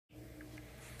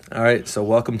All right, so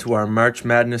welcome to our March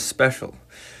Madness special.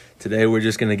 Today we're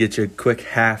just going to get you a quick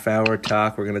half-hour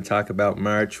talk. We're going to talk about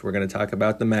March. We're going to talk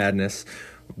about the madness.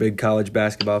 We're big college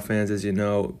basketball fans, as you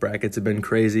know. Brackets have been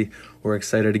crazy. We're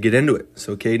excited to get into it.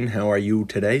 So, Caden, how are you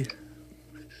today?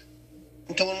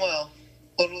 I'm doing well.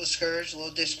 A little discouraged, a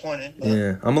little disappointed.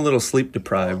 Yeah, I'm a little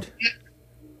sleep-deprived.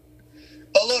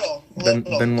 A little.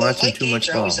 Been watching too much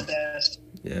ball. Always the best.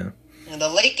 Yeah. And the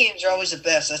late games are always the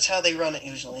best. That's how they run it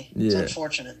usually. It's Yeah.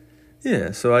 unfortunate.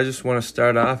 Yeah, so I just want to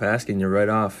start off asking you right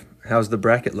off, how's the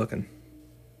bracket looking?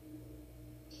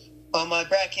 Well, my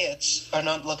brackets are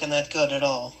not looking that good at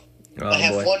all. Oh, I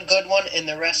have boy. one good one, and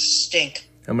the rest stink.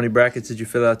 How many brackets did you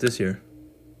fill out this year?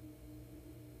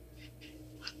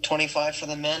 25 for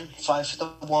the men, 5 for the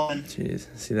women. Jeez,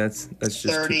 see that's just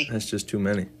 30. that's just too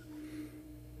many.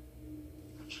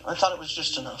 I thought it was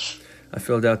just enough. I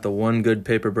filled out the one good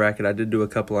paper bracket. I did do a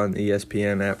couple on the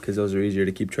ESPN app because those are easier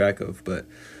to keep track of, but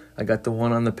I got the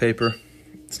one on the paper.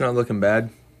 It's not looking bad.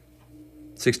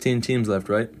 16 teams left,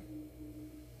 right?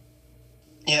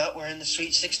 Yeah, we're in the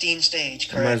Sweet 16 stage,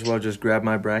 I might as correct? well just grab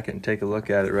my bracket and take a look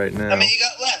at it right now. How many you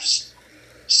got left?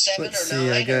 7 Let's or see,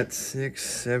 9? I got 6,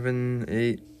 7,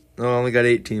 8. Oh, I only got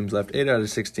 8 teams left. 8 out of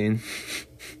 16.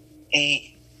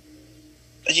 8.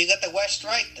 But you got the West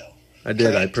right, though. I did.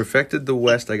 I Correct. perfected the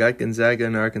West. I got Gonzaga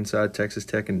and Arkansas, Texas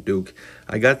Tech, and Duke.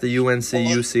 I got the UNC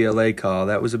UCLA call.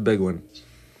 That was a big one.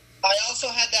 I also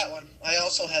had that one.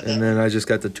 And then I just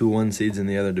got the 2-1 seeds in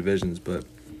the other divisions. But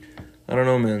I don't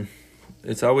know, man.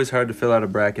 It's always hard to fill out a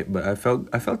bracket, but I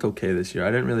felt okay this year. I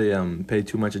didn't really pay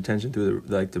too much attention through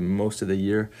the most of the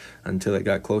year until it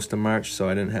got close to March, so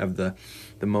I didn't have the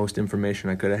most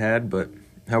information I could have had. But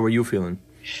how were you feeling?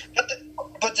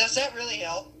 But does that really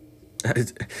help?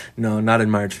 No, not in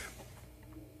March.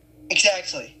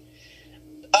 Exactly.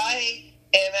 I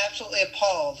am absolutely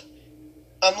appalled.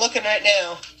 I'm looking right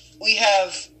now. We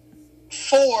have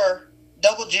 4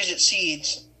 double-digit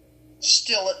seeds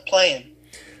still playing.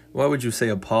 Why would you say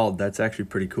appalled? That's actually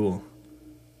pretty cool.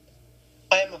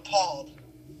 I am appalled.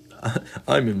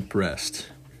 I'm impressed.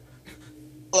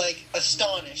 Like,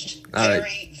 astonished. All right.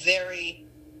 Very, very...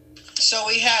 So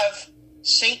we have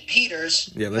St.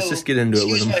 Peter's. Yeah, let's who, just get into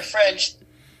it with them.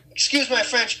 Excuse my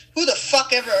French. Who the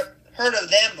fuck ever heard of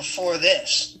them before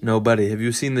this? Nobody. Have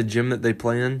you seen the gym that they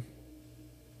play in?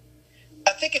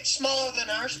 I think it's smaller than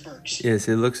Arsberg's. Yes,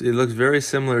 it looks very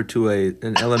similar to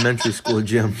an elementary school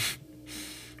gym.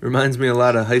 Reminds me a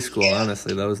lot of high school, Yeah.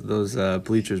 honestly. Those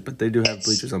bleachers, but they do have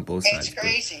bleachers on both sides. It's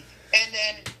crazy. And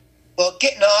then, well,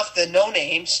 getting off the no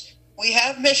names, we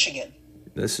have Michigan.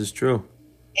 This is true.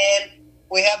 And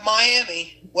we have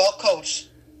Miami, well coached,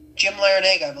 Jim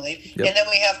Larinaga, I believe. Yep. And then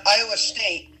we have Iowa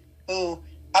State, who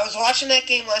I was watching that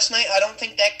game last night. I don't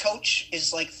think that coach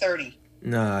is like 30.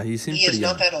 Nah, he seemed He pretty is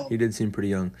young. not that old. He did seem pretty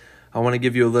young. I want to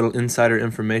give you a little insider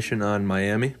information on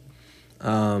Miami.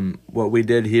 What we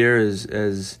did here is,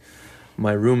 as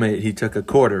my roommate, he took a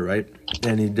quarter, right?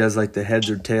 And he does like the heads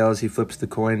or tails. He flips the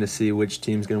coin to see which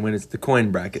team's going to win. It's the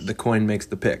coin bracket. The coin makes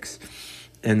the picks.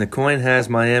 And the coin has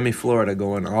Miami, Florida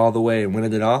going all the way and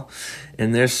winning it all.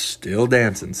 And they're still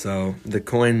dancing. So the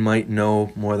coin might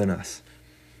know more than us.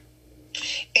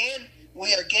 And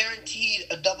we are guaranteed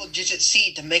a double-digit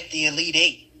seed to make the Elite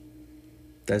Eight.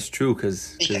 That's true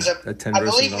because a 10 I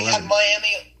versus believe we 11. have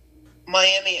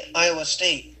Miami, Iowa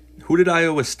State. Who did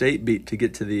Iowa State beat to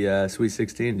get to the Sweet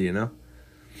 16? Do you know?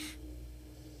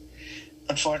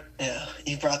 Yeah,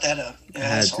 you brought that up. I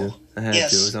had to.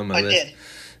 Yes, It was on my I list. did.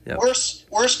 Yep.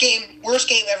 Worst game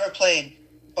ever played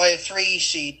by a 3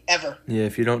 seed ever. Yeah,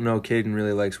 if you don't know, Caden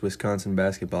really likes Wisconsin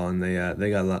basketball, and they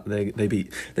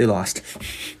lost.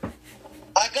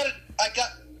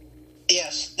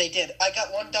 Yes, they did. I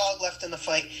got one dog left in the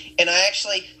fight, and I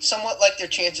actually somewhat like their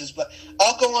chances. But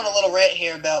I'll go on a little rant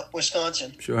here about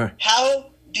Wisconsin. Sure. How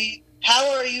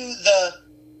are you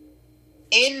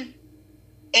in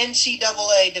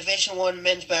NCAA Division I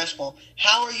men's basketball?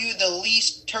 How are you the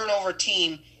least turnover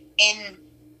team in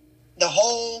the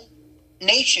whole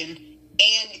nation,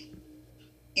 and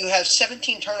you have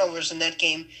 17 turnovers in that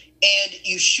game, and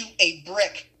you shoot a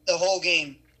brick the whole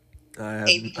game? I have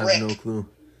no clue.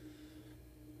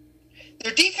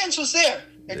 Their defense was there.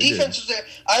 They Was there.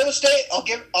 Iowa State, I'll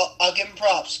give them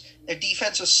props. Their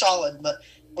defense was solid, but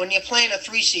when you're playing a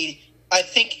 3 seed, I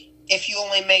think if you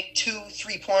only make 2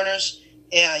 3-pointers,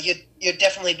 yeah, you're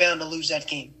definitely bound to lose that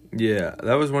game. Yeah,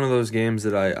 that was one of those games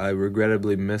that I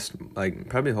regrettably missed, like,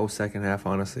 probably the whole second half,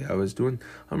 honestly. I don't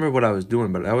remember what I was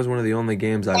doing, but that was one of the only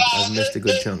games I've missed a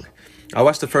good chunk. I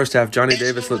watched the first half. Johnny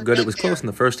Davis looked good. It was close in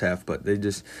the first half, but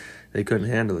they couldn't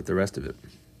handle it the rest of it.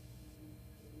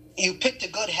 you picked a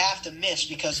good half to miss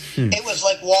because it was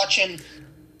like watching.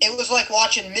 It was like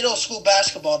watching middle school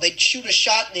basketball. They'd shoot a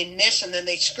shot and they'd miss, and then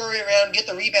they'd scurry around, get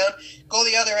the rebound, go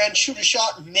the other end, shoot a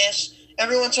shot and miss.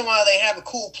 Every once in a while they'd have a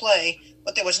cool play,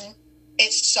 but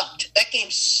it sucked. That game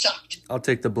sucked. I'll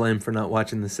take the blame for not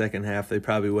watching the second half. They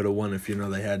probably would have won if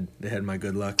they had my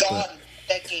good luck. God,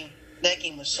 that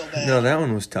game was so bad. No, that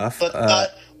one was tough. But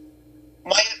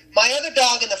my other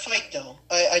dog in the fight, though,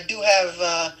 I do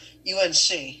have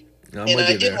UNC, and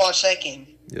I did watch that game.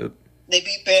 Yep. They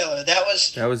beat Baylor. That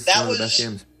was one of the best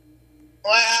games.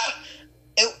 Well,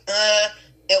 it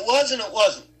was and it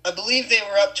wasn't. I believe they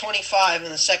were up 25 in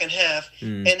the second half,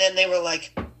 and then they were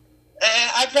like,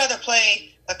 I'd rather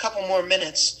play a couple more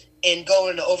minutes and go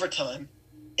into overtime.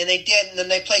 And they did, and then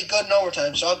they played good in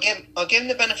overtime. So I'll give them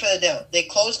the benefit of the doubt. They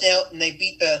closed out and they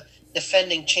beat the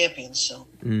defending champions. So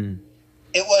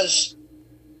it was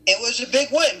a big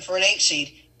win for an 8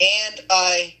 seed, and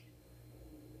I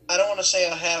don't want to say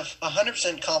I have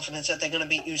 100% confidence that they're going to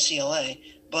beat UCLA,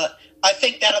 but I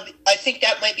think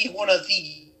that might be one of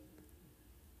the.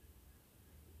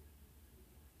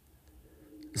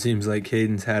 Seems like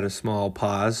Caden's had a small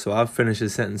pause, so I'll finish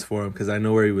his sentence for him because I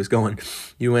know where he was going.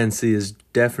 UNC is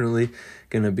definitely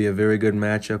going to be a very good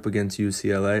matchup against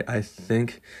UCLA. I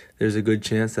think there's a good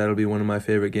chance that'll be one of my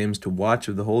favorite games to watch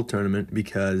of the whole tournament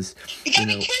because You gotta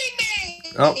be kidding me!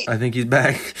 Oh, I think he's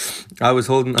back. I was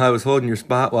holding your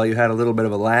spot while you had a little bit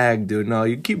of a lag, dude. No,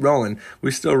 you keep rolling.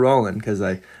 We're still rolling because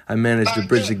I managed to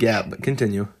bridge the gap. But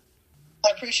continue.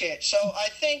 I appreciate it. So I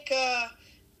think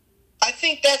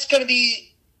that's going to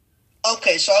be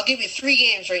okay. So I'll give you 3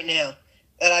 games right now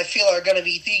that I feel are going to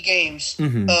be the games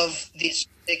of these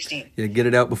 16. Yeah, get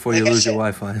it out before you lose your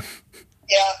Wi-Fi.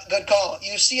 Yeah, good call.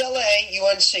 UCLA,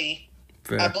 UNC.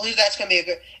 Fair. I believe that's going to be a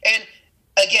good. And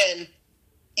again,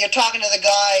 you're talking to the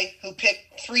guy who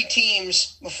picked 3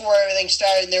 teams before everything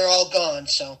started, and they're all gone.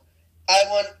 So I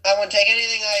won't take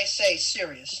anything I say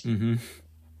serious. Mm-hmm.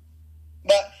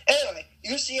 But anyway,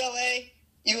 UCLA,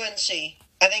 UNC.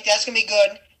 I think that's going to be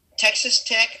good. Texas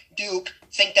Tech, Duke. I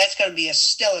think that's going to be a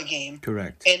stellar game.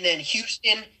 Correct. And then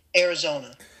Houston,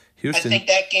 Arizona. Houston. I think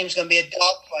that game's going to be a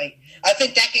dogfight.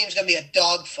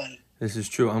 This is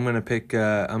true. I'm gonna pick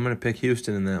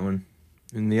Houston in that one,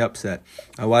 in the upset.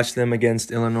 I watched them against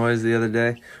Illinois the other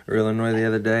day,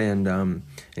 and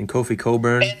Kofi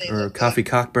Cockburn, or Kofi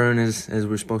Cockburn as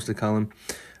we're supposed to call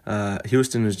him.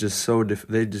 Houston is just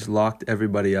they just locked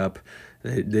everybody up.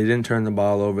 They didn't turn the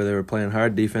ball over. They were playing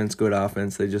hard defense, good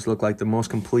offense. They just look like the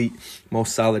most complete,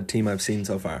 most solid team I've seen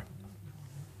so far.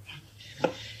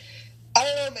 I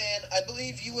don't know, man. I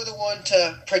believe you were the one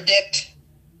to predict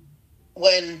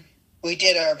when we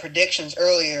did our predictions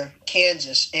earlier,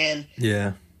 Kansas, and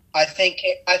yeah, I think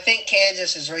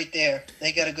Kansas is right there.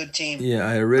 They got a good team. Yeah,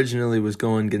 I originally was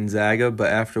going Gonzaga,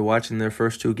 but after watching their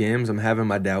first 2 games, I'm having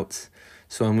my doubts.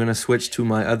 So I'm going to switch to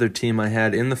my other team I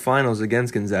had in the finals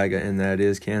against Gonzaga, and that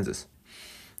is Kansas.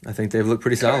 I think they've looked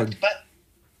pretty solid. But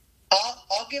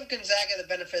I'll give Gonzaga the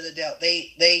benefit of the doubt.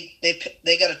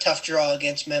 They got a tough draw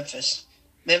against Memphis.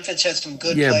 Memphis had some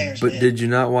good players. Yeah, but man. did you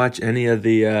not watch any of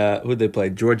the who'd they play?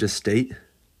 Georgia State.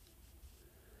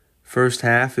 First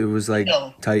half, it was like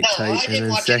tight, I didn't and then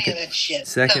watch any of that shit.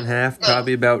 second half,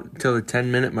 probably about till the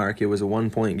 10-minute mark, it was a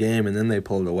 1-point game, and then they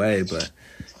pulled away. But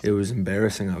it was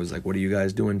embarrassing. I was like, "What are you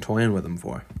guys doing, toying with them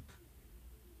for?"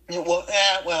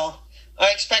 Well, I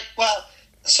expect. Well,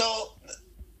 so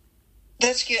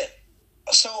let's get.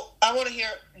 So I want to hear.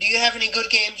 Do you have any good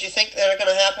games you think that are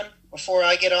going to happen before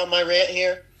I get on my rant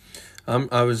here?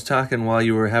 I was talking while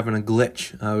you were having a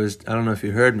glitch. I don't know if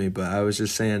you heard me, but I was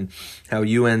just saying how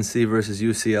UNC versus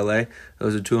UCLA,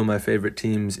 those are 2 of my favorite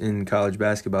teams in college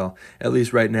basketball, at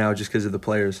least right now, just because of the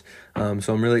players.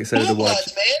 So I'm really excited to watch.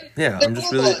 Man. Yeah, I'm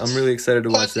really excited to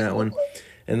watch that one.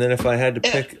 And then if I had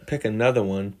to pick another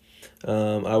one,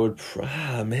 I would.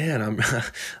 I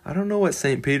don't know what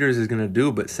St. Peter's is going to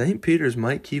do, but St. Peter's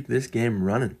might keep this game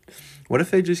running. What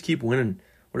if they just keep winning?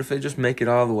 What if they just make it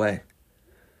all the way?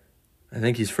 I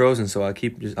think he's frozen, so I'll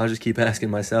just keep asking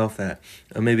myself that.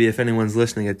 Maybe if anyone's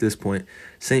listening at this point,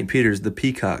 St. Peter's, the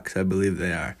Peacocks, I believe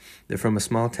they are. They're from a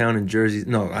small town in Jersey.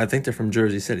 No, I think they're from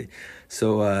Jersey City.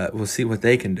 So we'll see what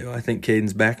they can do. I think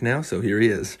Caden's back now, so here he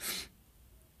is.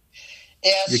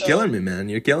 Yeah, You're killing me, man.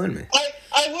 You're killing me.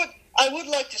 I would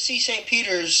like to see St.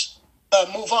 Peter's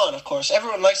move on. Of course,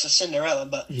 everyone likes the Cinderella,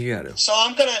 but you got to. So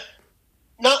I'm gonna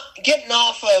not getting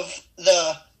off of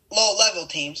the low level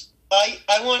teams.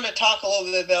 I want to talk a little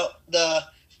bit about the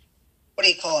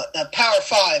the Power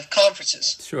 5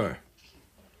 conferences. Sure.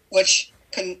 Which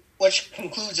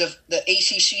concludes of the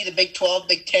ACC, the Big 12,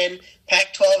 Big 10,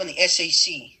 Pac-12, and the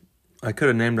SEC. I could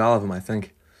have named all of them, I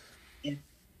think.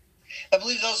 I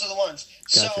believe those are the ones.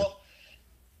 Gotcha. So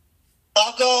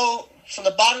I'll go from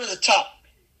the bottom to the top.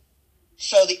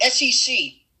 So the SEC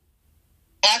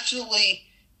absolutely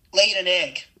laid an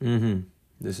egg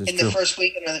This is in true. the first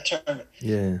weekend of the tournament.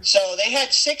 Yeah. So they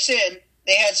had 6 in.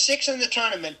 They had 6 in the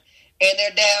tournament, and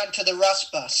they're down to the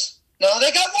Rust Bus. No,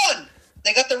 they got 1.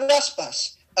 They got the Rust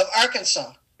Bus of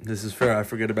Arkansas. This is fair. I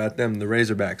forget about them, the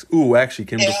Razorbacks. Ooh, actually,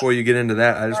 Kim, before you get into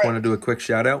that, I just want to do a quick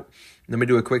shout-out. Let me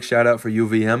do a quick shout-out for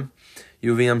UVM.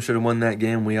 UVM should have won that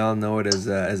game. We all know it as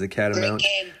a Catamount.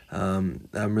 Great game.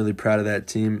 I'm really proud of that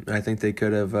team. I think they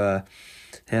could have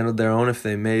handled their own. If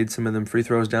they made some of them free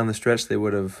throws down the stretch, they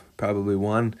would have probably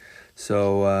won.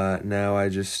 So now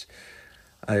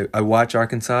I watch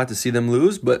Arkansas to see them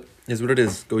lose, but it's what it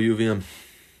is. Go UVM.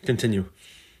 Continue.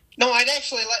 No, I'd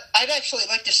actually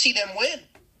like to see them win.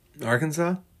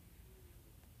 Arkansas?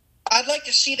 I'd like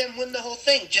to see them win the whole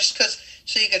thing, just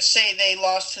so you could say they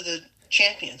lost to the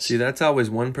champions. See, that's always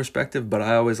one perspective, but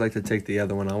I always like to take the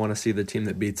other one. I want to see the team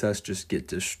that beats us just get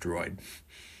destroyed.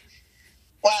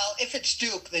 Well, if it's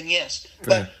Duke, then yes.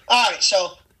 But all right,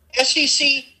 so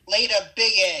SEC laid a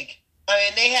big egg. I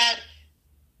mean, they had.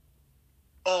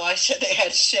 Oh, I said they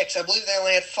had 6. I believe they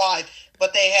only had 5,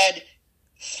 but they had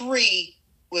 3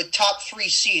 with top 3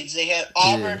 seeds. They had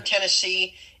Auburn,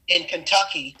 Tennessee, and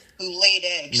Kentucky, who laid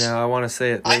eggs. Now I want to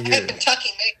say it right I here. had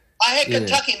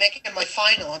Kentucky making my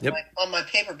final on my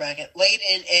paper bracket. Laid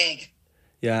an egg.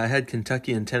 Yeah, I had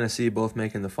Kentucky and Tennessee both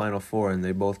making the Final Four, and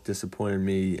they both disappointed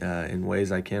me in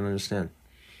ways I can't understand.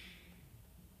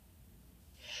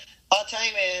 I'll tell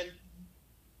you, man.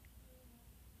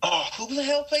 Oh, who the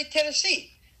hell played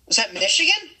Tennessee? Was that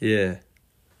Michigan? Yeah.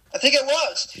 I think it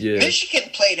was. Yeah. Michigan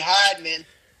played hard, man.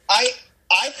 I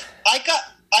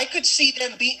could see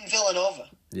them beating Villanova.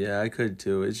 Yeah, I could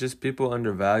too. It's just people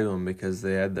undervalue them because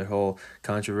they had their whole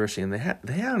controversy, and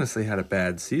they honestly had a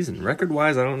bad season.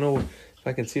 Record-wise, I don't know if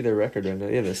I can see their record right now.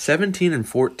 Yeah, they're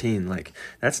 17-14. Like,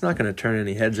 that's not going to turn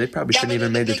any heads. They probably shouldn't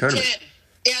even made the tournament. 10,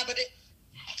 yeah, but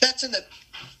that's in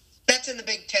the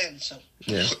Big Ten. So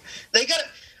yeah, they got.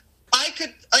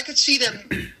 I could see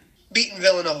them beating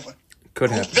Villanova. Could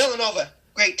happen. Villanova,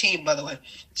 great team, by the way.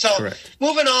 So Correct.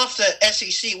 Moving off the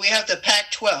SEC, we have the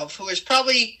Pac-12, who is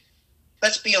probably,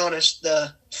 let's be honest,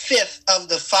 the 5th of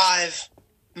the 5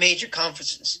 major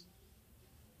conferences.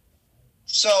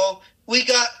 So we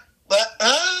got, but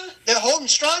they're holding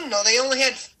strong. No, they only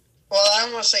had. Well, I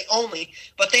don't want to say only,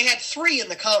 but they had 3 in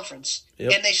the conference,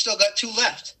 and they still got 2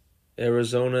 left.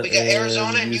 Arizona. We got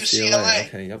Arizona and UCLA.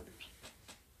 Okay, yep.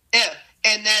 Yeah,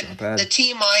 and then the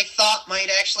team I thought might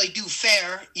actually do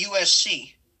fair,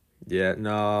 USC. Yeah,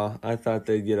 no, I thought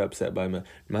they'd get upset by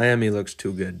Miami. Looks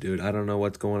too good, dude. I don't know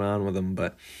what's going on with them,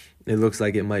 but it looks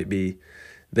like it might be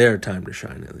their time to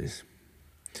shine at least.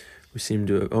 We seem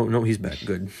to. Oh no, he's back.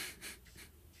 Good.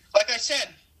 Like I said,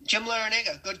 Jim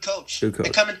Larrañaga, good coach. Good coach.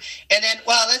 They're coming, and then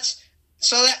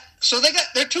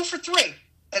they're 2 for 3.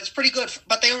 That's pretty good,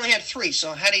 but they only had 3.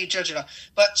 So how do you judge it all?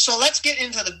 But so let's get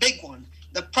into the big one.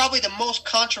 Probably the most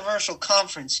controversial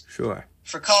conference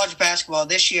for college basketball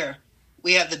this year.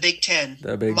 We have the Big Ten.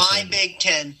 Big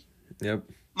Ten. Yep.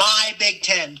 My Big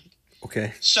Ten.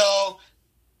 Okay. So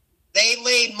they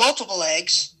laid multiple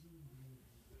eggs,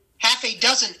 half a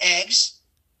dozen eggs,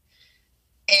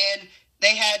 and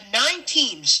they had 9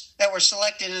 teams that were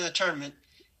selected in the tournament.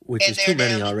 Which is too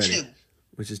many already.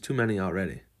 Which is too many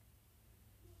already.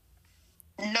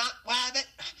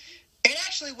 It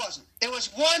actually wasn't. There was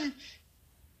one.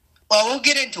 Well, we'll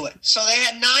get into it. So they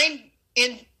had 9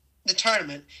 in the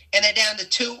tournament, and they're down to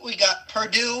 2. We got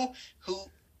Purdue,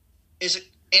 and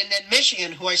then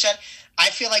Michigan, who I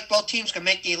feel like both teams can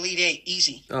make the Elite 8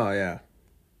 easy. Oh, yeah.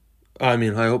 I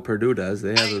mean, I hope Purdue does.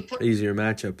 They have an easier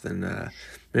matchup than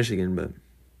Michigan, but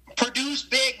Purdue's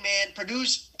big, man.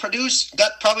 Purdue's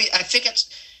got probably,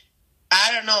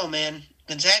 I don't know, man.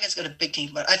 Gonzaga's got a big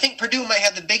team, but I think Purdue might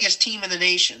have the biggest team in the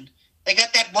nation. They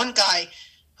got that one guy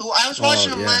who I was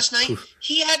watching him last night.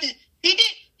 He didn't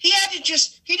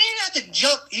have to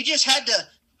jump. He just had to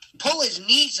pull his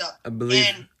knees up. I believe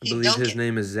his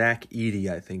name is Zach Edey.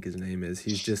 I think his name is.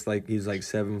 He's like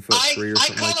 7'3" or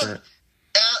something like that.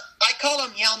 I call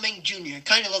him Yao Ming Jr.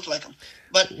 Kind of looked like him,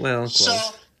 but close.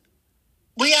 So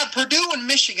we have Purdue and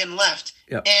Michigan left,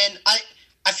 and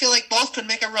I feel like both could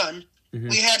make a run. Mm-hmm.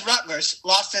 We had Rutgers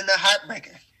lost in the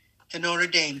heartbreaker to Notre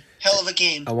Dame. Hell of a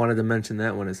game. I wanted to mention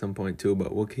that one at some point too,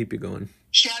 but we'll keep you going.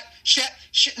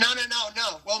 No.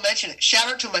 We'll mention it. Shout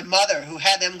out to my mother who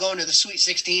had them going to the Sweet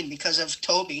 16 because of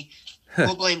Toby.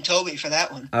 We'll blame Toby for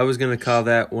that one. I was going to call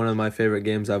that one of my favorite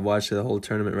games I've watched the whole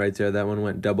tournament right there. That one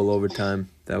went double overtime.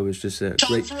 That was just a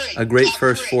great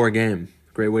first 4 game.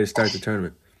 Great way to start the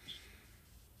tournament.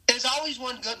 There's always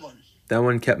one good one. That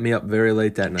one kept me up very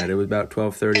late that night. It was about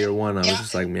 12:30 or 1. I was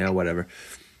just like, yeah, whatever.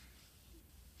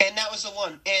 And that was the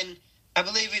one. And I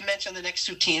believe we mentioned the next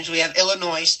 2 teams. We have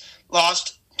Illinois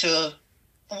lost to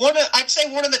I'd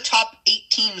say one of the top 8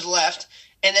 teams left.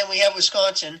 And then we have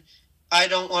Wisconsin. I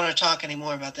don't want to talk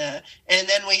anymore about that. And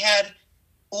then we had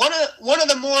one of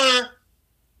the more,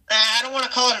 I don't want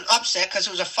to call it an upset because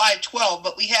it was a 5-12,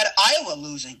 but we had Iowa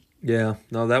losing. Yeah,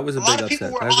 no, that was a big upset. A lot of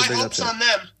people were high hopes on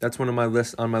them. That's one of my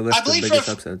list of biggest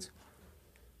upsets.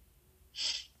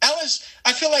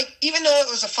 I feel like even though it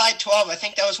was a 5-12, I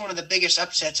think that was one of the biggest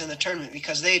upsets in the tournament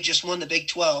because they had just won the Big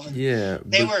 12. And yeah,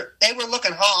 they were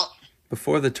looking hot.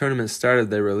 Before the tournament started,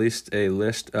 they released a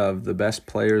list of the best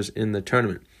players in the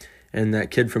tournament. And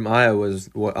that kid from Iowa was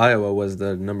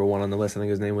the number 1 on the list. I think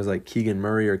his name was like Keegan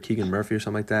Murray or Keegan Murphy or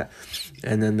something like that.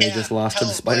 And then they just lost to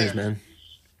the Spiders, man.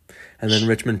 And then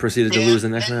Richmond proceeded to lose the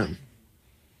next round.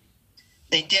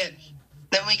 They did.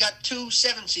 Then we got 2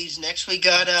 7 seeds next. We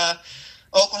got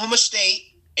Oklahoma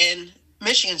State and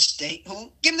Michigan State, who,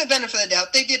 give them the benefit of the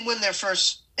doubt, they did win their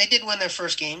first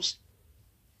games.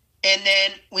 And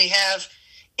then we have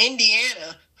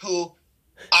Indiana, who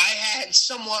I had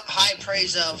somewhat high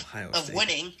praise of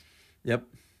winning. Yep.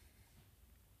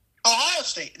 Ohio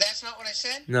State. That's not what I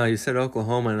said? No, you said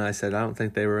Oklahoma, and I said I don't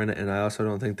think they were in it, and I also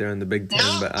don't think they're in the Big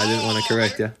Ten, but I didn't want to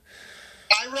correct you.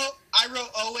 I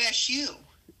wrote OSU.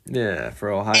 Yeah,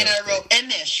 for Ohio And I wrote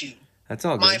MSU. That's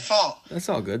all good. My fault. That's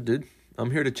all good, dude.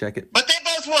 I'm here to check it. But they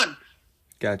both won.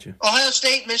 Gotcha. Ohio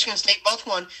State, Michigan State both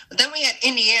won. But then we had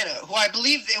Indiana, who I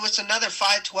believe it was another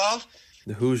 5-12.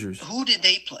 The Hoosiers. Who did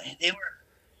they play?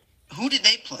 Who did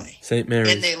they play? St.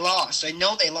 Mary's. And they lost. I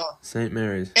know they lost. St.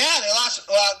 Mary's. Yeah, they lost.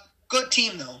 Good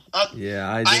team, though.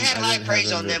 Yeah, I had high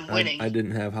praise on them winning. I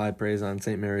didn't have high praise on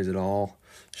St. Mary's at all.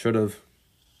 Should have.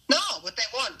 No, but they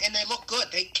won, and they looked good.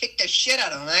 They kicked the shit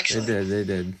out of them, actually. They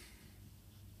did.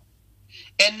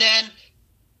 And then,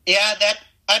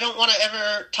 I don't want to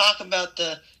ever talk about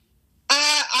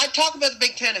I talk about the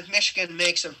Big Ten if Michigan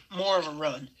makes more of a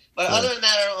run. But other than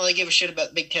that, I don't really give a shit about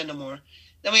the Big Ten no more.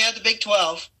 Then we have the Big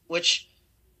 12, which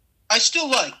I still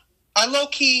like. I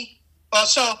low-key,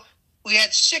 so we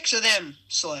had 6 of them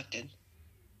selected,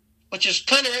 which is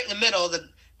kind of right in the middle of the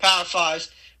Power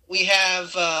Fives. We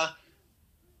have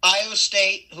Iowa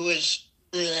State, who is,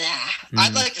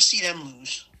 I'd like to see them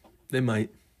lose. They might.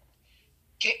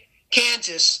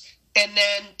 Kansas, and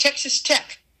then Texas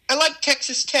Tech. I like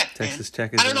Texas Tech. Texas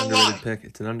Tech is an underrated pick.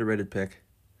 It's an underrated pick.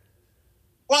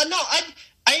 Well, no,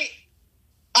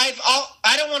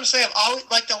 I don't want to say I've always,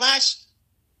 like the last,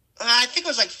 I think it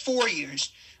was like 4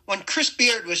 years when Chris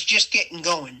Beard was just getting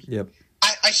going. Yep.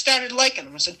 I started liking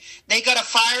them. I said, they got a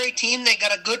fiery team. They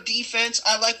got a good defense.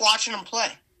 I like watching them play.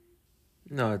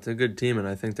 No, it's a good team, and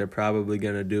I think they're probably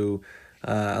going to do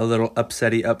a little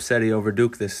upsetty over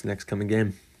Duke this next coming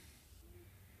game.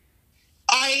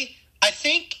 I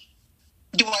think,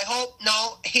 do I hope?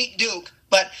 No, hate Duke,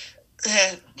 but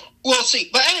we'll see.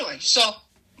 But anyway, so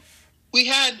we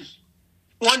had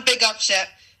one big upset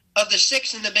of the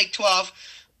 6 in the Big 12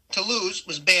 to lose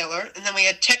was Baylor, and then we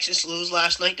had Texas lose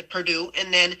last night to Purdue,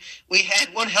 and then we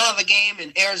had one hell of a game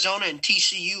in Arizona and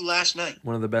TCU last night.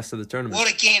 One of the best of the tournament.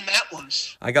 What a game that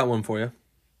was! I got one for you.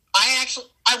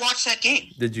 I watched that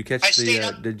game. Did you catch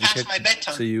my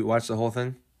bedtime. So you watched the whole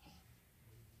thing?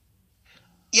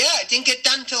 Yeah, it didn't get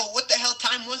done until what the hell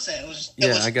time was that? It was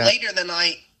later than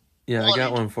I. Yeah, I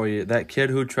got one for you. That kid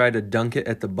who tried to dunk it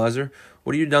at the buzzer.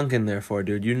 What are you dunking there for,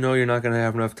 dude? You know you're not going to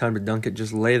have enough time to dunk it.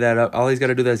 Just lay that up. All he's got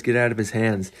to do is get it out of his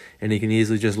hands, and he can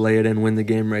easily just lay it in, win the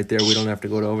game right there. We don't have to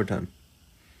go to overtime.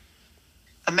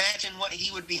 Imagine what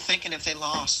he would be thinking if they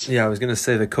lost. Yeah, I was going to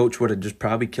say the coach would have just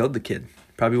probably killed the kid.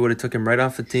 Probably would have took him right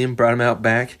off the team, brought him out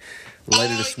back,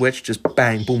 lighted a switch, just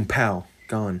bang, boom, pow,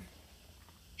 gone.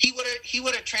 He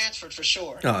would have transferred for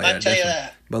sure. Oh, yeah, I'll tell you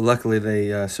that. But luckily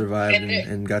they survived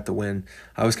and got the win.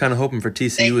 I was kind of hoping for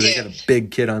TCU. They got a big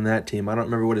kid on that team. I don't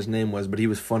remember what his name was, but he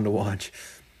was fun to watch.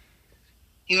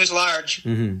 He was large.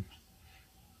 Mm-hmm. And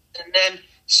then,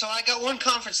 so I got one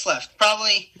conference left.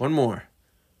 Probably. One more.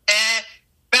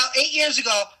 About 8 years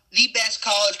ago, the best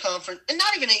college conference, and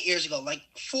not even 8 years ago, like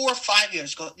 4 or 5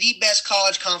 years ago, the best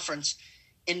college conference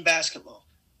in basketball,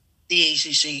 the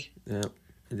ACC. Yeah,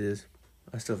 it is.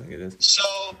 I still think it is.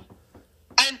 So,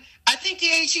 and I think the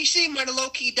ACC might have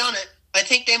low-key done it. I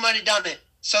think they might have done it.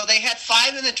 So they had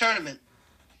 5 in the tournament,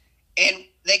 and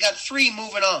they got 3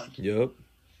 moving on. Yep.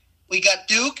 We got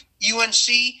Duke, UNC,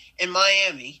 and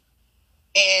Miami.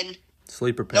 And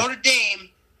Sleeper pick. Notre Dame,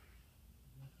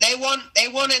 they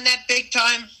won in that big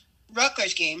time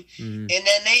Rutgers game, and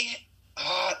then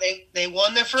they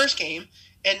won their first game,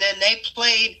 and then they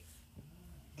played.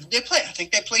 I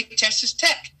think they played Texas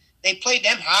Tech. They played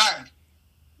them hard.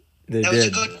 That was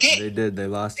a good game. They did. They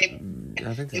lost.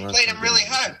 I think they played them really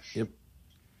hard. Yep.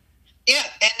 Yeah,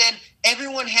 and then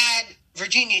everyone had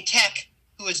Virginia Tech,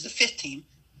 who was the 5th team.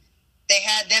 They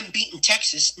had them beating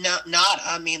Texas. Nada.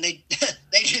 I mean, they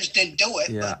they just didn't do it.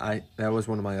 Yeah, that was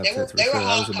one of my They were- upsets. they for were sure.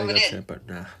 That was hot a big coming upset, in. but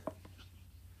nah.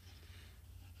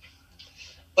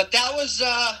 But that was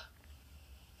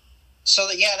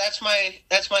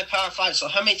that's my Power 5. So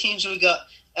how many teams do we got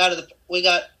out of the? We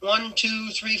got 1, 2,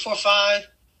 3, 4, 5.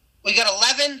 We got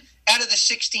 11 out of the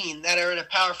 16 that are in a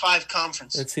Power 5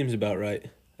 conference. That seems about right.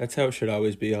 That's how it should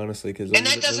always be, honestly, because And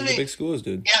those, that those are doesn't the e- big schools,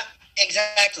 dude. Yeah,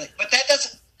 exactly. But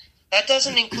that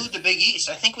doesn't include the Big East.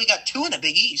 I think we got 2 in the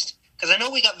Big East because I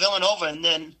know we got Villanova and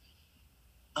then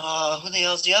who the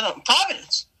hell's the other one?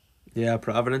 Providence. Yeah,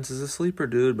 Providence is a sleeper,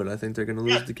 dude, but I think they're going to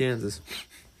lose to Kansas.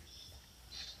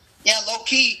 Yeah, low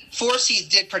key, 4 seeds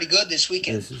did pretty good this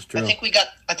weekend. This is true. I think we got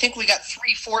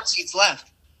 3 4 seeds left.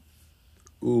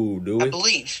 Ooh, do I we?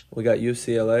 believe. We got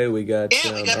UCLA. We got,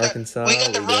 We got Arkansas. we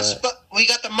got the Russ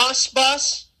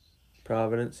bus.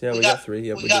 Providence. Yeah, we got 3.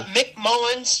 Yep, we got Mick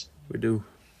Mullins. We do.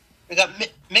 We got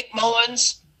Mick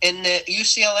Mullins in the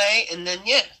UCLA, and then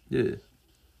Yeah.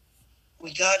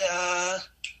 we got I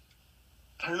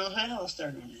don't know how else they're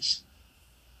doing this.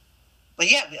 But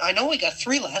yeah, I know we got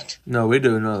 3 left. No, we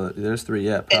do. No, there's 3.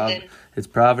 Yeah, then- it's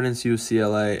Providence,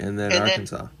 UCLA, and then and then-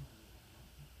 Arkansas.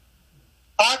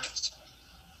 Arkansas.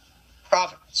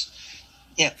 Providence.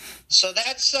 Yeah. So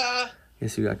that's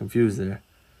Guess you got confused there.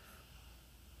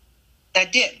 I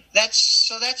did.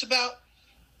 That's about.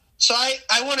 So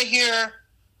I want to hear.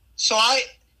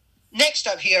 Next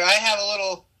up here I have a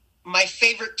little my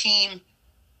favorite team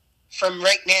from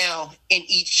right now in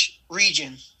each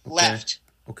region left.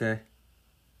 Okay.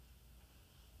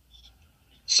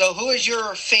 So who is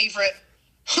your favorite?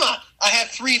 I have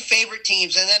 3 favorite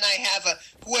teams, and then I have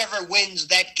whoever wins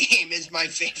that game is my I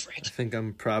favorite. think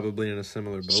I'm probably in a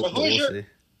similar boat, So but we'll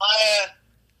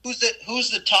see. Who's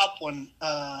the top one?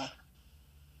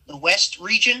 The West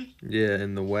region. Yeah,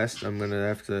 in the West, I'm going to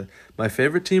have to... My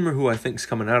favorite team or who I think's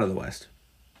coming out of the West?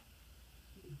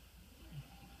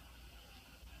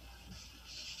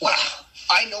 Wow,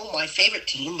 I know my favorite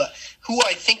team, but who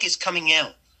I think is coming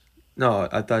out. No,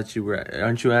 I thought you were...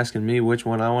 Aren't you asking me which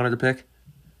one I wanted to pick?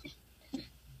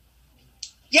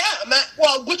 Yeah,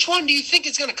 well, which one do you think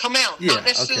is going to come out? Yeah, Not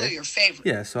necessarily okay. your favorite.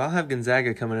 Yeah, so I'll have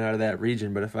Gonzaga coming out of that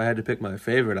region, but if I had to pick my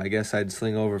favorite, I guess I'd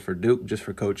sling over for Duke just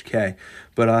for Coach K.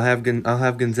 But I'll have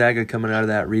Gonzaga coming out of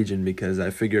that region because I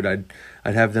figured I'd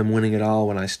have them winning it all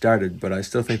when I started, but I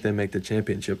still think they make the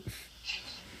championship.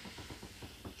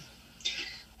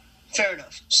 Fair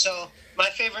enough. So my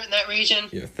favorite in that region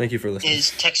Yeah, thank you for listening.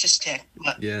 is Texas Tech.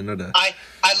 But Yeah, no doubt. I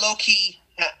low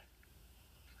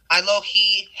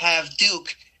key have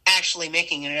Duke actually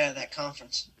making it out of that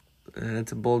conference.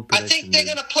 It's a bold I prediction. think they're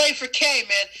dude. gonna play for K,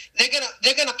 man.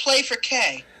 They're gonna play for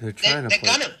K. They're trying they're to play.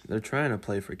 gonna. They're trying to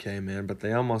play for K, man, but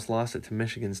they almost lost it to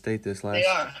Michigan State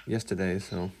yesterday.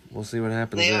 So we'll see what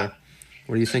happens They there. are.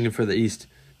 What are you thinking for the East?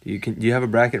 Do you have a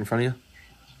bracket in front of you?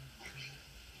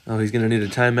 Oh, he's gonna need a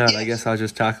timeout. I Yes. guess I'll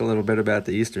just talk a little bit about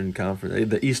the Eastern Conference,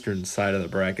 the Eastern side of the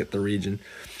bracket, the region.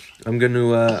 I'm gonna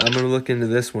look into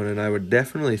this one, and I would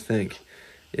definitely think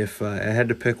if I had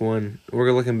to pick one,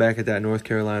 we're looking back at that North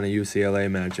Carolina UCLA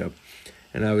matchup,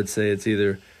 and I would say it's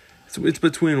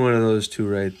between one of those two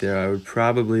right there. I would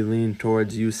probably lean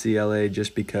towards UCLA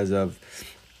just because of,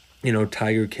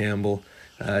 Tiger Campbell,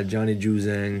 Johnny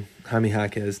Juzang, Jaime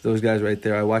Jaquez, those guys right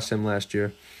there. I watched them last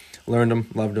year, learned them,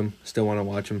 loved them, still want to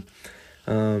watch them.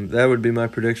 That would be my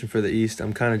prediction for the East.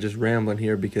 I'm kind of just rambling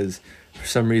here because for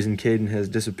some reason Caden has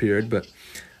disappeared, but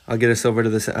I'll get us over to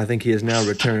this. I think he has now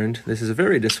returned. This is a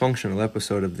very dysfunctional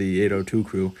episode of the 802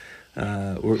 crew.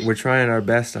 We're trying our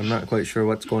best. I'm not quite sure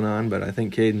what's going on, but I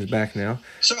think Caden's back now.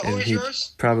 So who and is he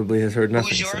yours? probably has heard nothing.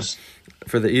 Who is yours? So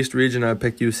for the East region, I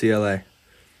picked UCLA.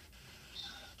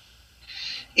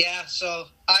 Yeah, so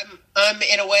I'm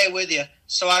in a way with you.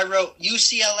 So I wrote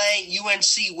UCLA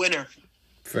UNC winner.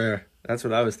 Fair. That's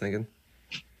what I was thinking.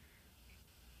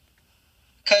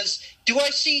 Because do I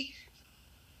see?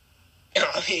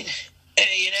 I mean,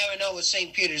 you never know with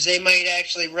St. Peter's. They might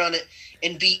actually run it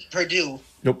and beat Purdue.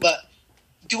 Nope. But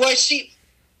do I see?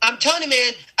 I'm telling you,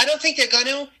 man, I don't think they're going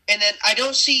to. And then I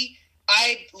don't see.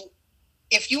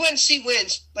 If UNC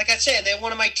wins, like I said, they're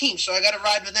one of my teams, so I got to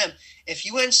ride with them. If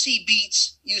UNC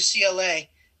beats UCLA,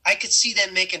 I could see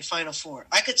them making Final Four.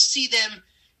 I could see them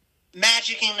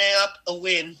magicking up a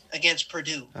win against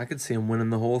Purdue. I could see them winning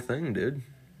the whole thing, dude.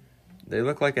 They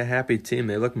look like a happy team.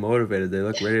 They look motivated. They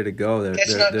look ready to go.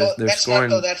 Let's not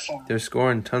go that far. They're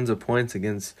scoring tons of points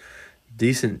against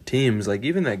decent teams. Like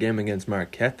even that game against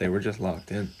Marquette, they were just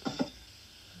locked in.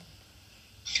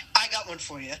 I got one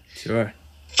for you. Sure.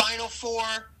 Final Four,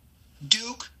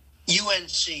 Duke,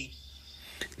 UNC.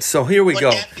 So here we go.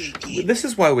 Wouldn't that be? This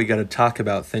is why we got to talk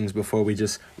about things before we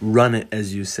just run it,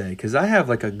 as you say. Because I have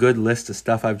like a good list of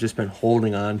stuff I've just been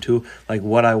holding on to, like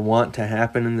what I want to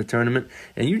happen in the tournament.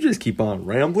 And you just keep on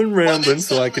rambling,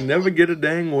 so I can never get a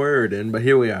dang word in. But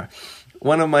here we are.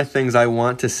 One of my things I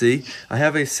want to see, I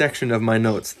have a section of my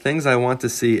notes, things I want to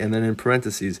see, and then in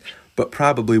parentheses, but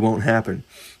probably won't happen.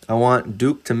 I want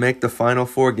Duke to make the Final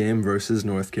Four game versus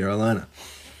North Carolina.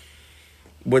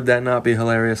 Would that not be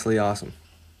hilariously awesome?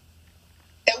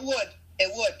 It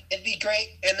would. It'd be great.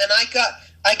 And then I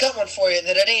got one for you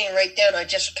that I didn't write down. I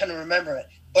just couldn't remember it.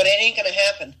 But it ain't gonna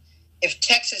happen. If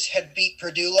Texas had beat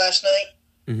Purdue last night,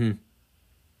 Mm-hmm. and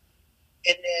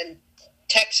then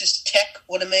Texas Tech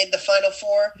would have made the Final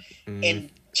Four, and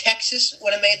Texas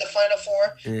would have made the Final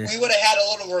Four, we would have had a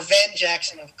little revenge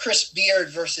action of Chris Beard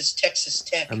versus Texas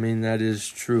Tech. I mean, that is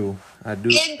true. I do.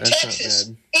 In That's Texas,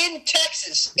 not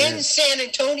bad. in San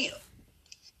Antonio.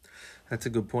 That's a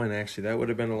good point, actually. That would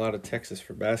have been a lot of Texas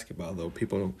for basketball, though.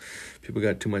 People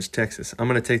got too much Texas. I'm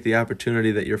going to take the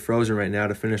opportunity that you're frozen right now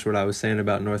to finish what I was saying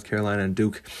about North Carolina and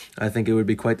Duke. I think it would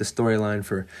be quite the storyline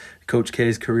for Coach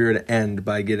K's career to end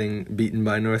by getting beaten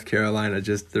by North Carolina,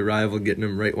 just the rival getting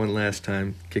him right one last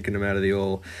time, kicking him out of the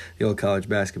old college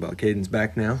basketball. Caden's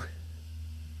back now.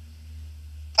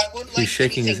 I wouldn't like He's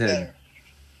shaking his anything head. better.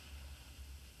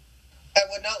 I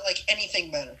would not like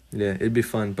anything better. Yeah, it'd be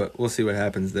fun, but we'll see what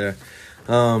happens there.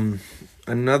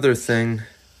 Another thing.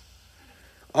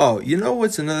 Oh, you know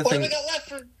what's another What thing? do we got left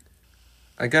for?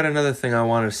 I got another thing I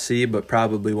want to see, but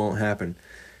probably won't happen.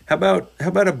 How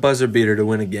about a buzzer beater to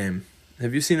win a game?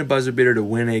 Have you seen a buzzer beater to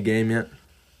win a game yet?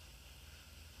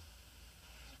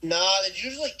 Nah, there's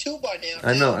usually two by now.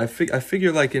 I know. I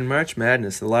figure like in March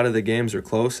Madness, a lot of the games are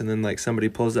close, and then like somebody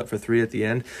pulls up for three at the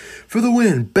end for the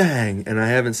win, bang! And I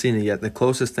haven't seen it yet. The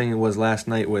closest thing was last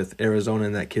night with Arizona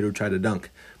and that kid who tried to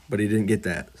dunk, but he didn't get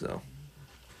that. So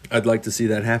I'd like to see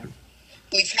that happen.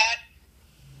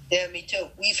 Yeah, me too.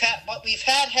 We have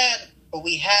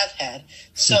had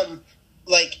some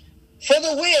like for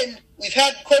the win. We've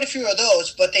had quite a few of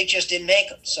those, but they just didn't make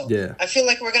them. So Yeah. I feel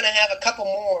like we're gonna have a couple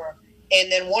more,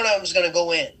 and then one of them's gonna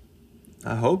go in.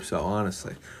 I hope so,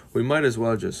 honestly. We might as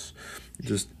well just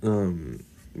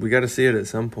we got to see it at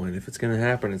some point. If it's going to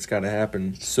happen, it's got to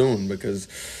happen soon because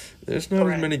there's not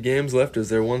Correct. as many games left as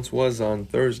there once was on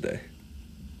Thursday.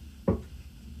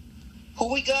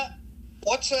 Who we got?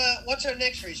 What's our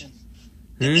next region?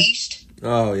 The Hmm? East.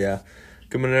 Oh yeah,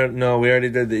 coming out. No, we already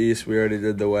did the East. We already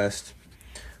did the West.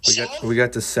 South? We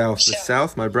got the South. The South.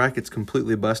 South. My bracket's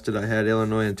completely busted. I had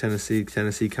Illinois and Tennessee.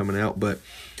 Tennessee coming out, but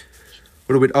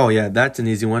what do we? Oh yeah, that's an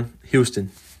easy one.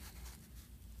 Houston.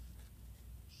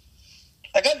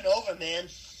 I got Nova, man.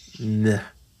 Nah.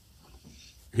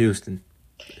 Houston's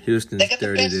They got the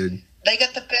dirty, best. dude. They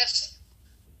got the best.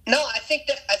 No, I think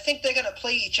they're gonna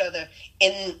play each other.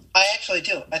 I actually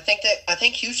do. I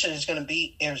think Houston is gonna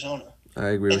beat Arizona, I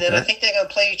agree and with then I that. think they're gonna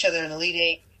play each other in the Elite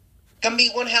Eight. Gonna be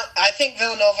one hell. I think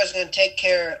Villanova is gonna take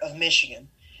care of Michigan,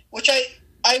 which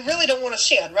I really don't want to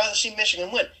see. I'd rather see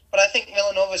Michigan win, but I think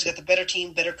Villanova's got the better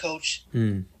team, better coach,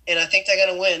 and I think they're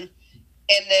gonna win.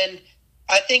 And then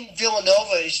I think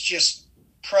Villanova is just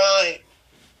prime.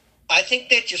 I think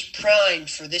they're just primed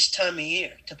for this time of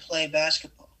year to play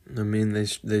basketball. I mean,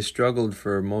 they struggled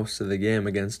for most of the game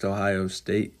against Ohio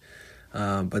State,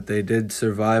 but they did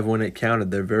survive when it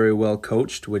counted. They're very well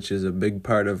coached, which is a big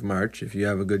part of March. If you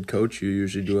have a good coach, you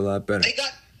usually do a lot better. They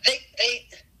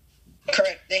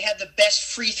correct. They had the best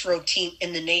free throw team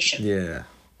in the nation. Yeah.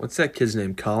 What's that kid's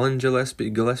name? Colin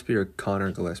Gillespie or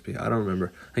Connor Gillespie? I don't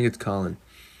remember. I think it's Colin.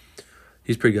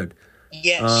 He's pretty good.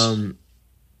 Yes.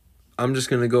 I'm just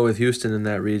going to go with Houston in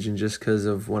that region just because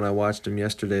of when I watched them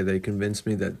yesterday. They convinced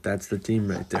me that that's the team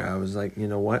right there. I was like, you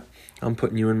know what? I'm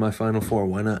putting you in my Final Four.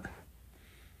 Why not?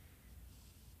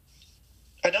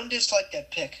 I don't dislike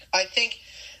that pick. I think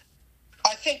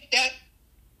that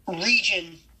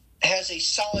region has a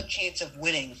solid chance of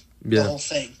winning the whole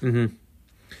thing. Mm-hmm.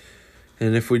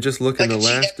 And if we just look in I the can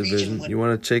see last that region division, win. you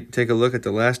want to take a look at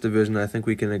the last division, I think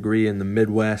we can agree in the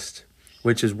Midwest,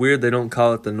 which is weird they don't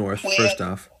call it the North, first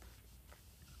off.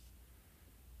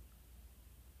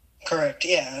 Correct.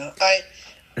 Yeah.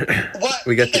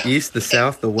 We got the East, the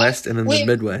South, the West, and then the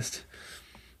Midwest.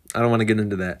 I don't want to get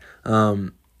into that.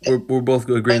 We're both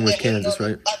agreeing with Kansas,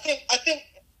 right? I think.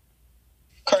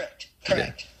 Correct.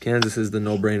 Yeah. Kansas is the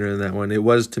no-brainer in that one. It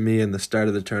was to me in the start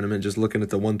of the tournament, just looking at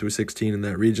the 1 through 16 in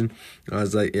that region. I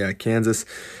was like, yeah, Kansas.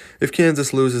 If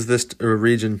Kansas loses this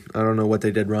region, I don't know what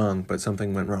they did wrong, but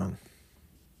something went wrong.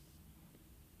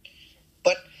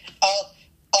 But I'll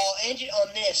end it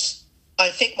on this. I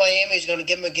think Miami's going to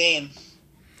give them a game.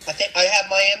 I have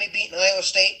Miami beating Iowa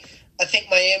State. I think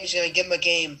Miami's going to give them a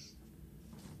game.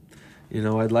 You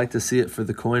know, I'd like to see it for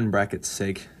the coin bracket's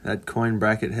sake. That coin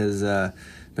bracket has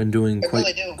been doing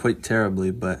quite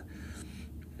terribly, but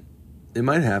it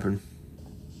might happen.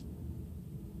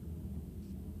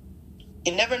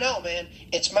 You never know, man.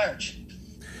 It's March.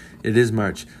 It is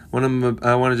March. I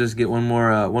want to just get one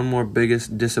more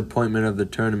biggest disappointment of the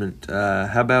tournament.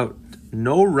 How about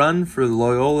no run for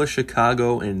Loyola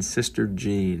Chicago and Sister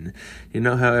Jean? You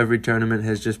know how every tournament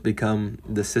has just become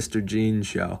the Sister Jean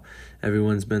show.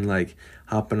 Everyone's been like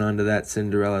hopping onto that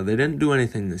Cinderella. They didn't do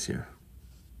anything this year.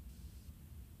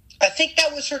 I think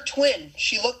that was her twin.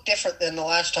 She looked different than the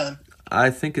last time. I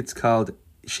think it's called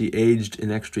she aged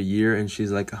an extra year and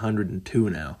she's like 102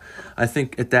 now. I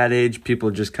think at that age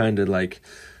people just kind of like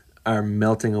are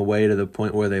melting away to the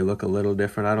point where they look a little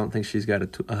different. I don't think she's got a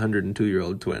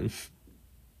 102-year-old twin.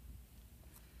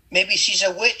 Maybe she's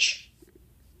a witch.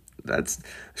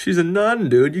 She's a nun,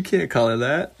 dude. You can't call her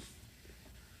that.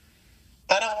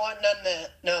 I don't want none of that.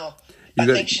 No. I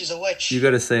think she's a witch. You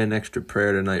got to say an extra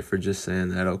prayer tonight for just saying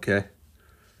that, okay?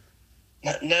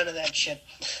 None of that shit.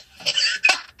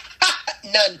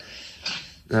 None.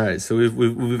 All right, so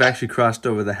we've actually crossed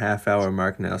over the half-hour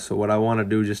mark now. So what I want to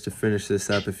do just to finish this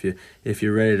up, if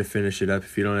you're ready to finish it up,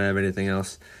 if you don't have anything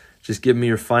else, just give me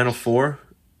your Final Four,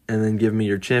 and then give me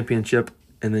your championship,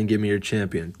 and then give me your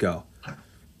champion. Go. All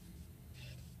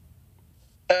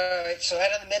right, so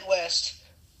out of the Midwest,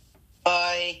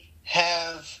 I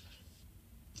have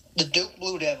the Duke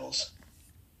Blue Devils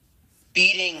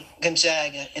beating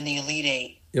Gonzaga in the Elite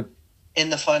Eight. Yep. In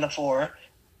the Final Four.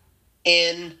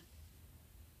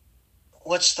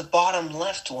 What's the bottom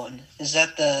left one? Is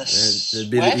that the It'd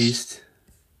be West? The East.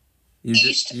 You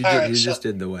just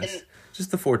did the West.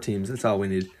 Just the 4 teams. That's all we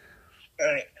need. All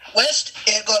right. West,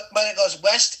 but it goes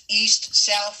West, East,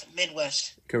 South,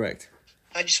 Midwest. Correct.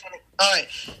 I just want to... All right.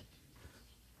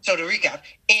 So to recap,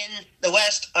 in the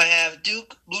West, I have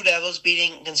Duke Blue Devils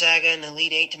beating Gonzaga in the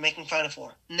Elite Eight to making Final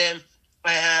Four. And then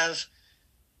I have...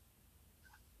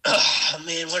 Oh,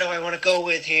 man, what do I want to go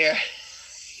with here?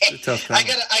 Tough call. I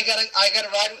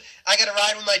gotta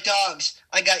ride with my dogs.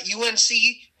 I got UNC,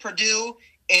 Purdue,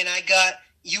 and I got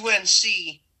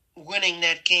UNC winning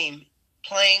that game,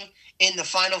 playing in the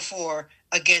Final Four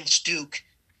against Duke,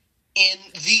 in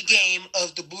the game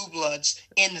of the Blue Bloods,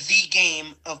 in the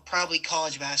game of probably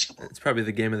college basketball. It's probably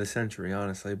the game of the century,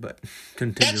 honestly, but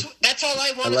continue. That's all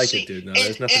I want to see. I like it, dude. No,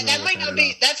 there's nothing wrong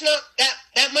with that.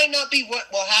 That might not be what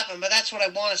will happen, but that's what I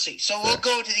want to see. So we'll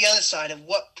go to the other side of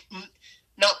what,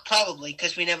 not probably,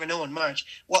 because we never know in March,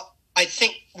 what I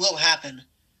think will happen.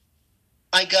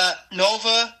 I got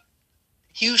Nova,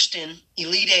 Houston,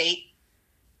 Elite Eight,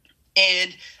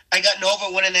 and I got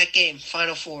Nova winning that game,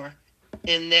 Final Four.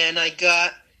 And then I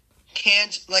got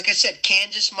Kansas, like I said,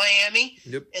 Kansas, Miami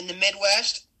in the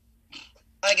Midwest.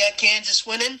 I got Kansas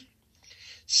winning.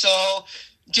 So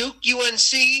Duke,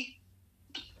 UNC.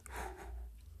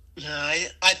 No,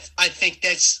 I think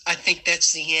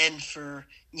that's the end for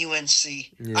UNC.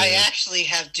 Yeah. I actually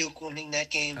have Duke winning that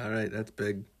game. All right, that's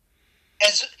big.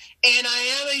 And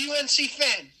I am a UNC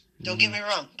fan. Don't get me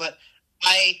wrong, but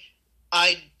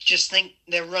I just think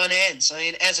their run ends. I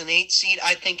mean, as an 8 seed,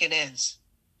 I think it ends.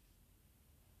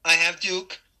 I have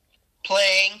Duke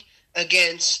playing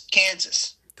against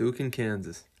Kansas. Duke and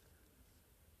Kansas.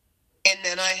 And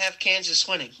then I have Kansas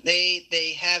winning. They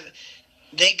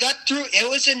got through. It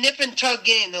was a nip and tug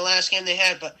game, the last game they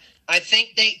had, but I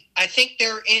think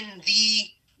they're in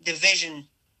the division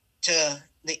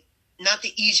not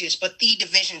the easiest, but the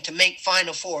division to make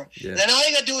Final Four. Yeah. Then all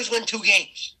you got to do is win 2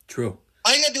 games. True.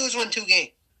 All you got to do is win 2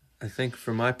 games. I think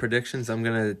for my predictions, I'm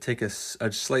going to take a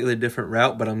slightly different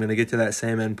route, but I'm going to get to that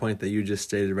same endpoint that you just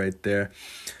stated right there.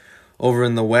 Over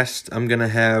in the West, I'm going to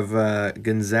have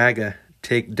Gonzaga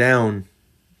take down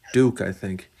Duke, I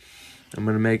think. I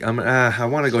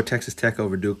want to go Texas Tech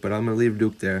over Duke, but I'm going to leave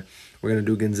Duke there. We're going to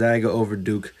do Gonzaga over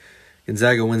Duke.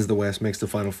 Gonzaga wins the West, makes the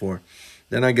Final Four.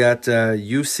 Then I got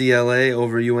UCLA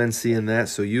over UNC in that.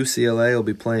 So UCLA will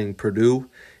be playing Purdue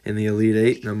in the Elite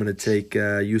Eight, and I'm going to take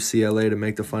UCLA to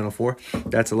make the Final Four.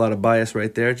 That's a lot of bias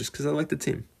right there, just because I like the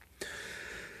team.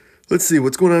 Let's see,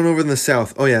 what's going on over in the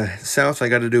South? Oh, yeah, South, I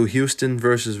got to do Houston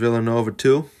versus Villanova,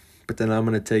 too. but then I'm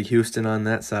going to take Houston on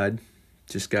that side.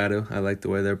 Just got to. I like the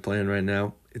way they're playing right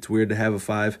now. It's weird to have a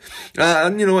 5.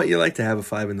 You know what? You like to have a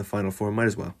 5 in the Final Four. Might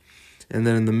as well. And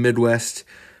then in the Midwest,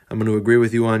 I'm going to agree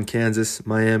with you on Kansas,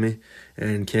 Miami,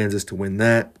 and Kansas to win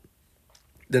that.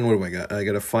 Then what do I got? I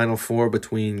got a Final Four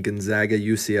between Gonzaga,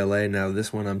 UCLA. Now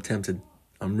this one I'm tempted.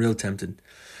 I'm real tempted.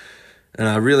 And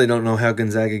I really don't know how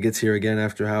Gonzaga gets here again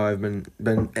after how I've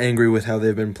been angry with how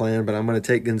they've been playing. But I'm going to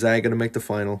take Gonzaga to make the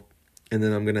final. And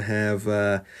then I'm going to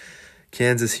have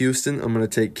Kansas-Houston. I'm going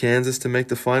to take Kansas to make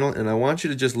the final. And I want you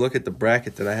to just look at the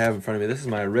bracket that I have in front of me. This is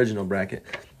my original bracket.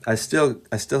 I still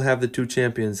have the 2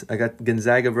 champions. I got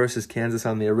Gonzaga versus Kansas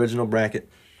on the original bracket.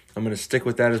 I'm going to stick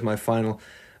with that as my final.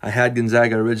 I had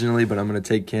Gonzaga originally, but I'm going to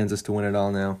take Kansas to win it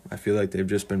all now. I feel like they've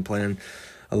just been playing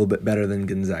a little bit better than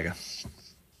Gonzaga.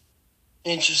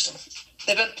 Interesting.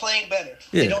 They've been playing better.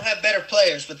 Yeah. They don't have better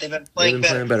players, but they've been playing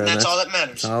better. And that's all that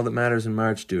matters. That's all that matters in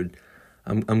March, dude.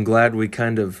 I'm glad we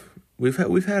kind of we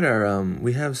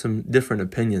have some different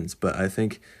opinions, but I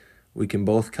think we can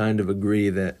both kind of agree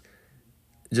that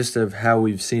just of how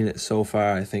we've seen it so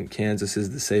far, I think Kansas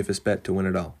is the safest bet to win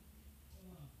it all.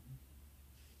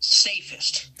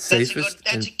 Safest. Safest.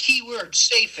 That's a key word.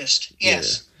 Safest.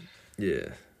 Yes. Yeah.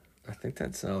 I think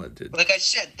that's solid, dude. Like I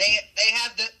said, they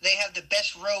have the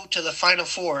best road to the Final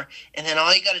Four, and then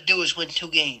all you got to do is win 2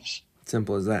 games.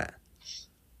 Simple as that.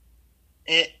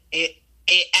 It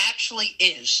actually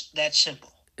is that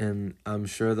simple. And I'm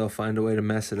sure they'll find a way to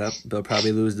mess it up. They'll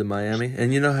probably lose to Miami.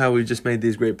 And you know how we just made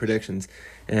these great predictions.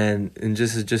 And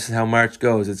just how March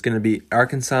goes. It's going to be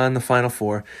Arkansas in the Final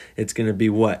Four. It's going to be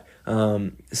what?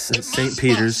 St.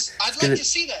 Peter's. I'd like to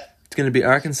see that. It's going to be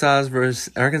Arkansas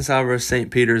versus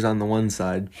St. Peter's on the one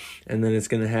side. And then it's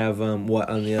going to have what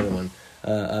on the other one?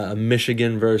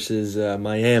 Michigan versus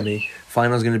Miami.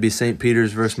 Final's going to be St.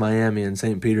 Peter's versus Miami. And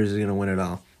St. Peter's is going to win it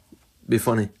all. Be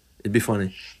funny. It'd be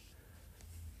funny.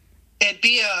 It'd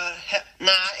be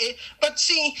but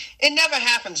see, it never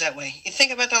happens that way. You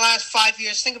think about the last 5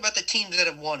 years. Think about the teams that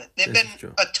have won it. They've been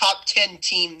a top 10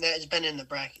 team that has been in the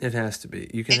bracket. It has to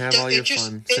be. You can have all your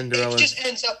fun. Cinderella. It just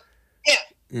ends up.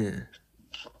 Yeah.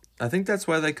 I think that's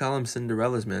why they call them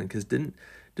Cinderellas, man. Because didn't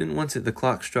once the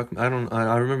clock struck. I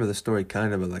remember the story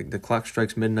kind of, but like the clock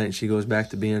strikes midnight, and she goes back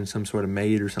to being some sort of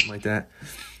maid or something like that.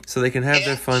 So they can have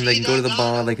their fun. They can go to the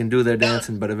bar. They can do their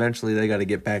dancing, but eventually they got to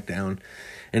get back down.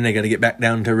 And they got to get back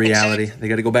down to reality. Exactly. They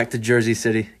got to go back to Jersey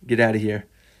City. Get out of here.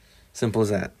 Simple as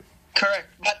that. Correct.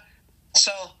 But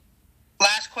so,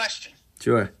 last question.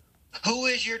 Sure. Who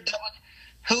is your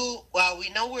Well, we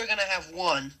know we're going to have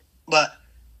one, but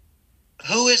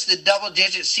who is the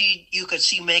double-digit seed you could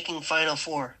see making Final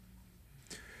Four?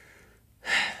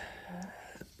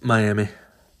 Miami.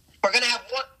 We're going to have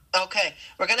one. Okay,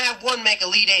 we're going to have one make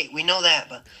Elite Eight. We know that,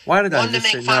 but why did I just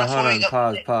say, no, hold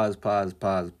on, pause.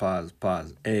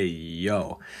 Hey,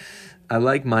 yo. I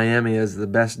like Miami as the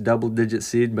best double-digit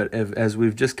seed, but as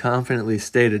we've just confidently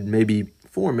stated maybe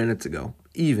 4 minutes ago,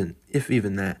 even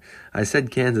that, I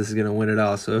said Kansas is going to win it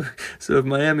all. So if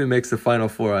Miami makes the Final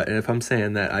Four, and if I'm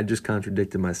saying that, I just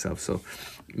contradicted myself. So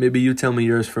maybe you tell me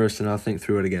yours first, and I'll think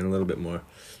through it again a little bit more.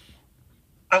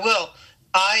 I will.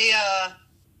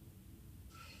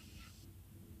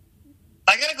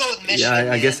 I gotta go with Michigan.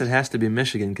 Yeah, I guess it has to be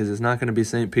Michigan because it's not going to be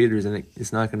St. Peter's and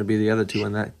it's not going to be the other two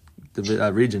in that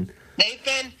region.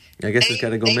 It's got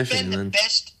to go Michigan then.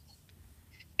 Best,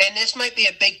 and this might be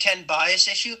a Big Ten bias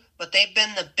issue, but they've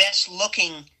been the best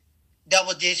looking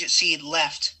double-digit seed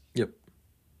left. Yep.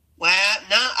 Well,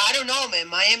 I don't know, man.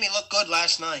 Miami looked good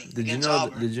last night. Did you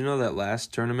know that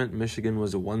last tournament Michigan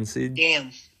was a 1 seed?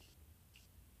 Damn.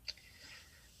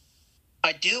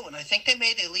 I do, and I think they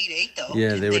made the Elite Eight, though.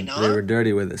 Yeah, they were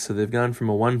dirty with it. So they've gone from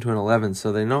a 1 to an 11,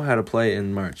 so they know how to play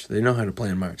in March. And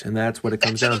that's what it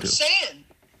comes down to. That's what I'm saying.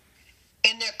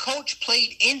 And their coach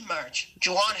played in March.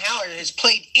 Juwan Howard has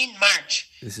played in March.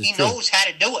 He knows how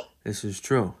to do it. This is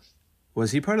true.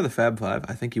 Was he part of the Fab Five?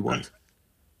 I think he was.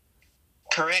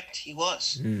 Correct, he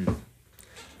was. I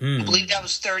believe that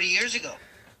was 30 years ago.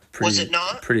 Was it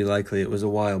not? Pretty likely. It was a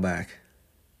while back.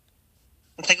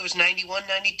 I think it was 91,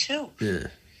 92. Yeah,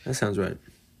 that sounds right.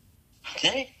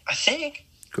 I think.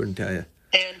 Couldn't tell you.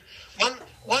 And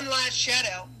one last shout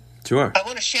out. Sure. I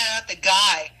want to shout out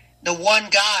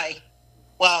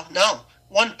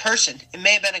one person. It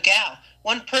may have been a gal.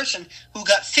 One person who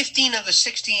got 15 of the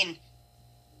 16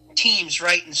 teams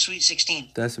right in Sweet 16.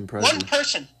 That's impressive. One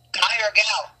person, guy or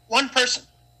gal. One person.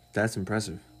 That's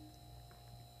impressive.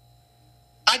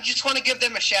 I just want to give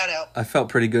them a shout out. I felt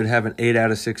pretty good having 8 out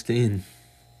of 16.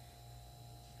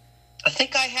 I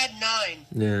think I had 9.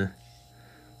 Yeah.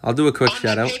 I'll do a quick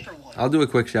shout out. I'll do a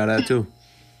quick shout out too.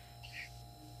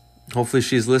 hopefully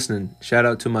she's listening. Shout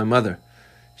out to my mother.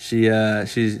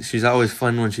 She's always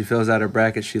fun when she fills out her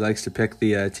bracket. She likes to pick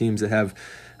the teams that have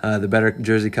the better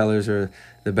jersey colors or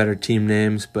the better team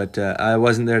names. But I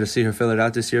wasn't there to see her fill it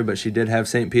out this year, but she did have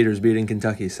St. Peter's beating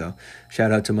Kentucky. So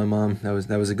shout out to my mom.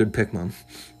 That was a good pick, Mom.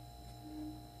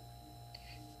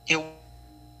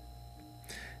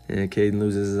 And Caden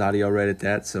loses his audio right at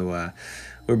that, so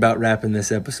we're about wrapping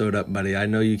this episode up, buddy. I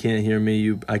know you can't hear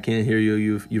me. I can't hear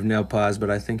you. You've now paused,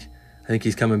 but I think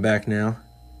he's coming back now.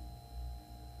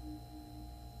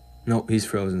 Nope, he's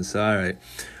frozen. So all right,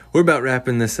 we're about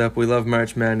wrapping this up. We love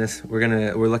March Madness.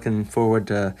 We're looking forward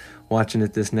to watching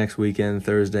it this next weekend: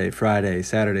 Thursday, Friday,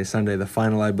 Saturday, Sunday. The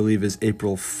final, I believe, is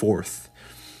April 4th.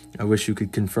 I wish you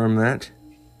could confirm that.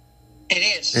 It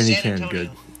is. And you can.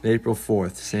 Good. April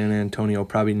 4th, San Antonio,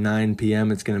 probably 9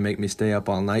 p.m. It's going to make me stay up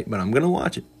all night, but I'm going to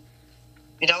watch it.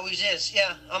 It always is.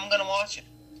 Yeah, I'm going to watch it.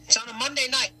 It's on a Monday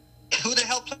night. Who the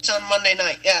hell plays on Monday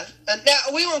night? Yeah. Now,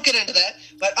 we won't get into that,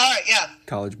 but all right, yeah.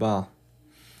 College ball.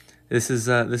 This has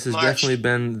definitely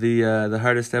been the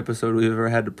hardest episode we've ever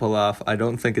had to pull off. I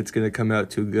don't think it's going to come out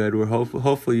too good. We're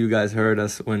hopefully you guys heard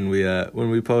us when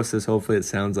we post this. Hopefully it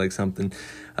sounds like something.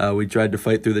 We tried to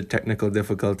fight through the technical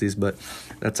difficulties, but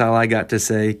that's all I got to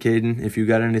say. Caden, if you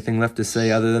got anything left to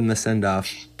say other than the send-off,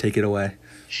 take it away.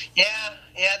 Yeah,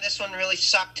 this one really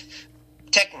sucked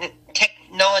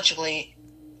technologically,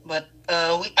 but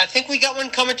I think we got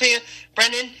one coming to you.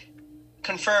 Brendan,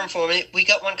 confirm for me. We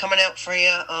got one coming out for you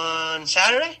on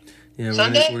Saturday? Yeah,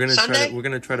 Sunday? We're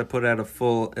gonna try to put out a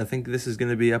full. I think this is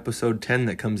gonna be episode 10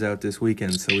 that comes out this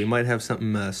weekend, so we might have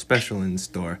something special in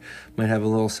store. Might have a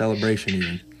little celebration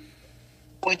even.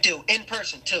 We do, in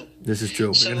person too. This is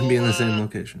true. We're gonna be in the same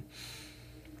location.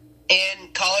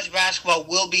 And college basketball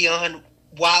will be on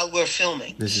while we're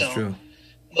filming. This is true.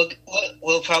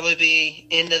 We'll probably be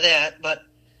into that, but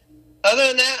other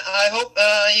than that, I hope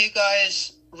you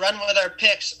guys run with our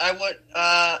picks. I would,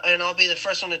 and I'll be the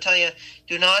first one to tell you,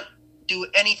 do not do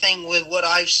anything with what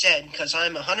I've said, because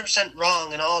I'm 100%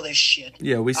 wrong in all this shit.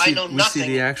 Yeah, we see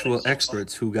the actual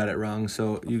experts who got it wrong,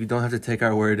 so you don't have to take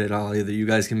our word at all either. You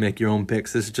guys can make your own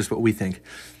picks. This is just what we think.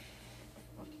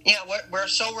 Yeah, we're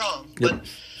so wrong. Yep. But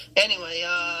anyway,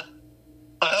 I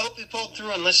hope you pulled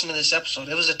through and listened to this episode.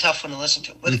 It was a tough one to listen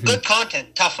to. With good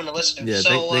content, tough one to listen to. Yeah,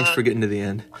 so, thanks for getting to the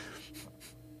end.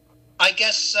 I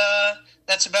guess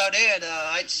that's about it.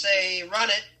 I'd say run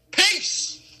it.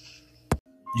 Peace!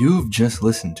 You've just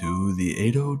listened to the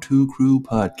 802 Crew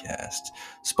podcast,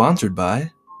 sponsored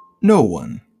by no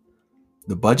one.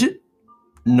 The budget?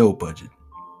 No budget.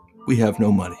 We have no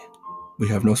money. We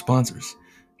have no sponsors.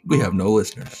 We have no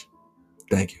listeners.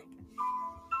 Thank you.